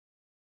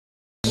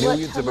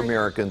Millions of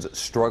Americans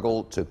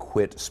struggle to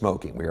quit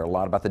smoking. We hear a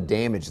lot about the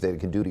damage that it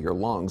can do to your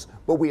lungs,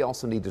 but we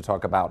also need to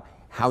talk about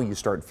how you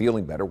start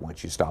feeling better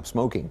once you stop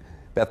smoking.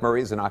 Beth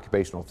Murray is an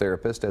occupational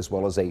therapist as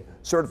well as a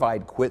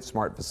certified Quit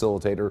Smart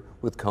facilitator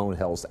with Cone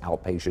Health's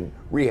outpatient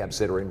rehab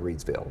center in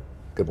Reidsville.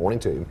 Good morning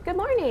to you. Good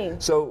morning.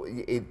 So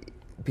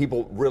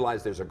people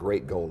realize there's a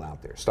great goal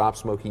out there. Stop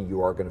smoking,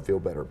 you are going to feel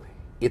better.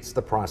 It's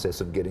the process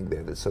of getting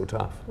there that's so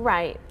tough.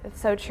 Right,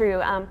 it's so true.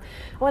 I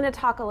want to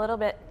talk a little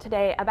bit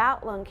today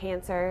about lung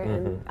cancer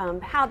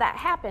and how that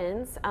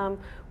happens.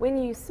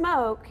 When you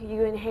smoke,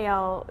 you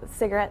inhale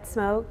cigarette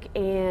smoke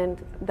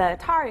and the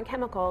tar and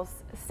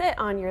chemicals sit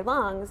on your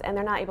lungs and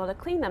they're not able to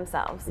clean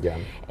themselves. Yeah.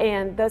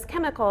 And those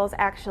chemicals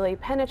actually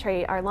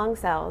penetrate our lung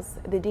cells,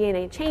 the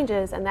DNA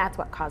changes, and that's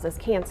what causes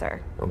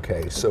cancer.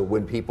 Okay, so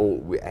when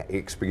people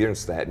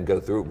experience that and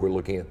go through it, we're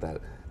looking at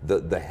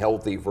the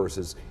healthy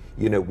versus,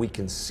 you know, we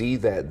can see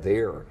that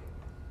there.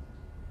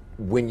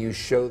 When you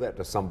show that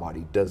to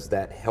somebody, does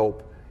that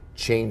help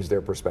change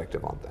their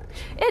perspective on things?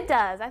 It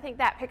does. I think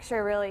that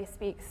picture really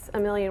speaks a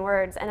million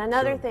words. And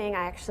another thing I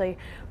actually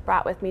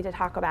brought with me to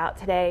talk about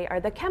today are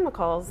the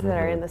chemicals that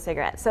are in the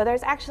cigarettes. So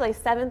there's actually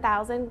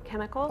 7,000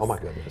 chemicals oh my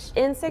goodness.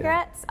 in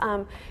cigarettes,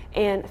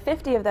 and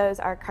 50 of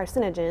those are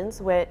carcinogens,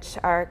 which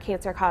are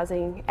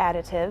cancer-causing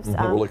additives.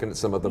 We're looking at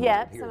some of them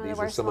right here. some of These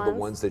the are worst some of the ones.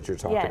 ones that you're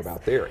talking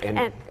about there.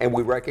 And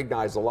we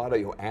recognize a lot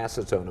of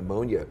acetone,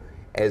 ammonia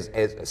as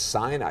a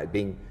cyanide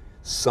being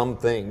some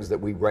things that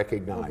we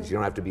recognize. You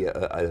don't have to be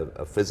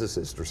a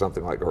physicist or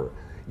something like, or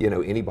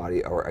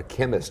anybody or a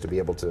chemist to be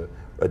able to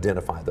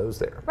identify those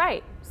there.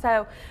 Right.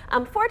 So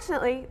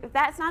unfortunately, if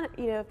that's not,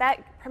 if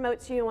that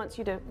promotes you and wants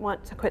you to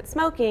want to quit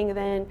smoking,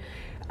 then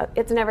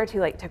it's never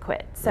too late to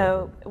quit.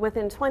 So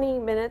within 20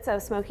 minutes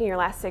of smoking your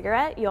last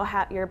cigarette,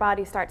 your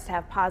body starts to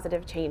have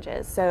positive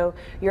changes. So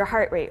your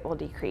heart rate will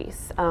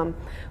decrease.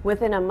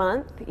 Within a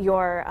month,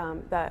 your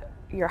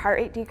heart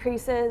rate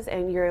decreases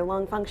and your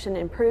lung function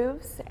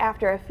improves.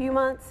 After a few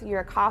months,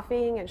 your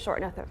coughing and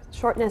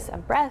shortness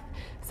of breath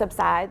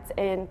subsides,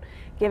 and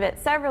give it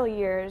several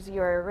years,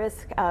 your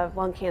risk of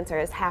lung cancer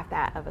is half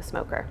that of a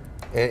smoker.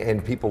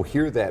 And people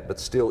hear that, but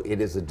still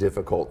it is a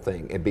difficult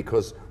thing. And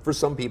because for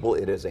some people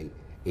it is a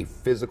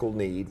physical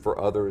need, for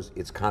others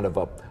it's kind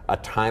of a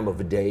time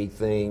of day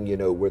thing,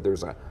 where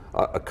there's a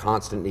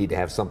constant need to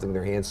have something in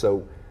their hands.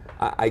 So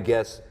I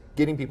guess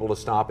getting people to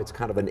stop, it's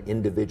kind of an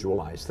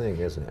individualized thing,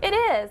 isn't it? It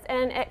is,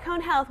 and at Cone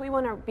Health, we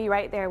want to be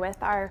right there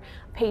with our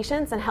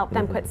patients and help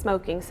them quit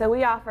smoking. So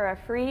we offer a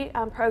free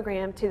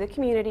program to the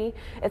community.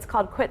 It's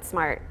called Quit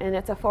Smart, and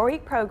it's a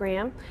 4-week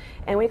program,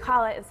 and we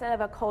call it, instead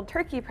of a cold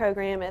turkey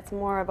program, it's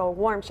more of a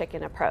warm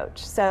chicken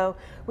approach. So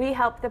we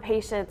help the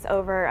patients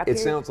over a period.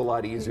 It sounds a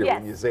lot easier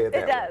when you say it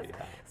that way. It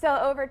does. So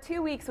over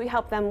 2 weeks, we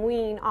help them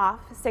wean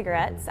off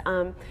cigarettes,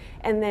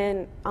 and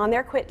then on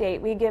their quit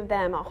date, we give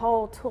them a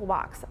whole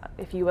toolbox,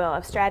 if you will,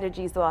 of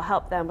strategies that will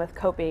help them with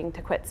coping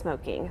to quit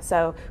smoking.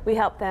 So we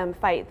help them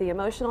fight the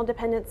emotional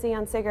dependency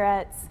on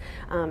cigarettes,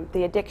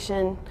 the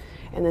addiction,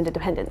 and then the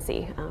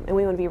dependency. And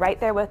we want to be right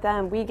there with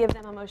them. We give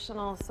them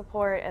emotional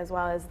support as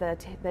well as the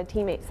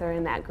teammates that are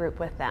in that group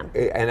with them.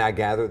 And I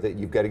gather that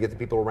you've got to get the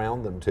people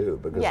around them too,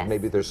 because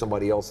maybe there's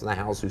somebody else in the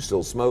house who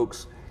still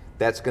smokes.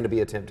 That's going to be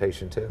a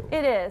temptation too.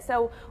 It is.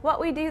 So what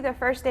we do the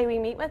first day we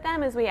meet with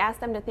them is we ask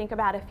them to think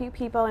about a few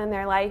people in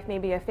their life,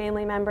 maybe a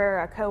family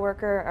member, a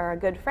coworker, or a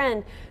good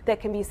friend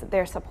that can be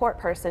their support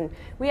person.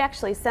 We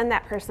actually send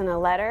that person a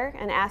letter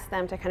and ask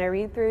them to kind of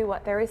read through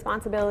what their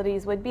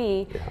responsibilities would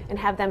be and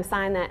have them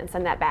sign that and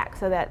send that back,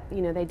 so that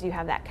they do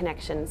have that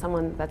connection,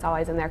 someone that's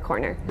always in their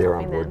corner. They're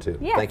on board too.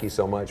 Yes. Thank you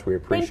so much. We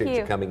appreciate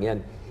you coming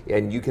in,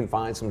 and you can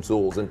find some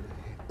tools and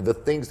the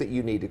things that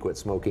you need to quit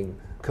smoking.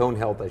 Cone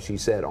Health, as she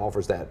said,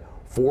 offers that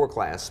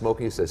 4-class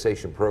smoking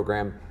cessation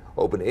program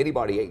open to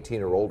anybody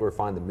 18 or older.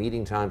 Find the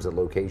meeting times and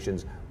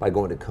locations by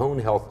going to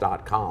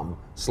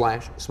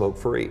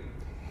conehealth.com/smoke-free.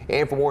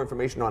 And for more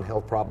information on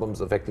health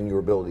problems affecting your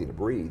ability to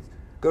breathe,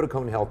 go to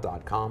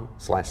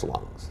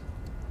conehealth.com/lungs.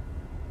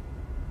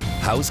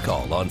 House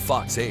Call on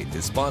Fox 8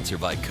 is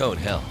sponsored by Cone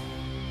Health.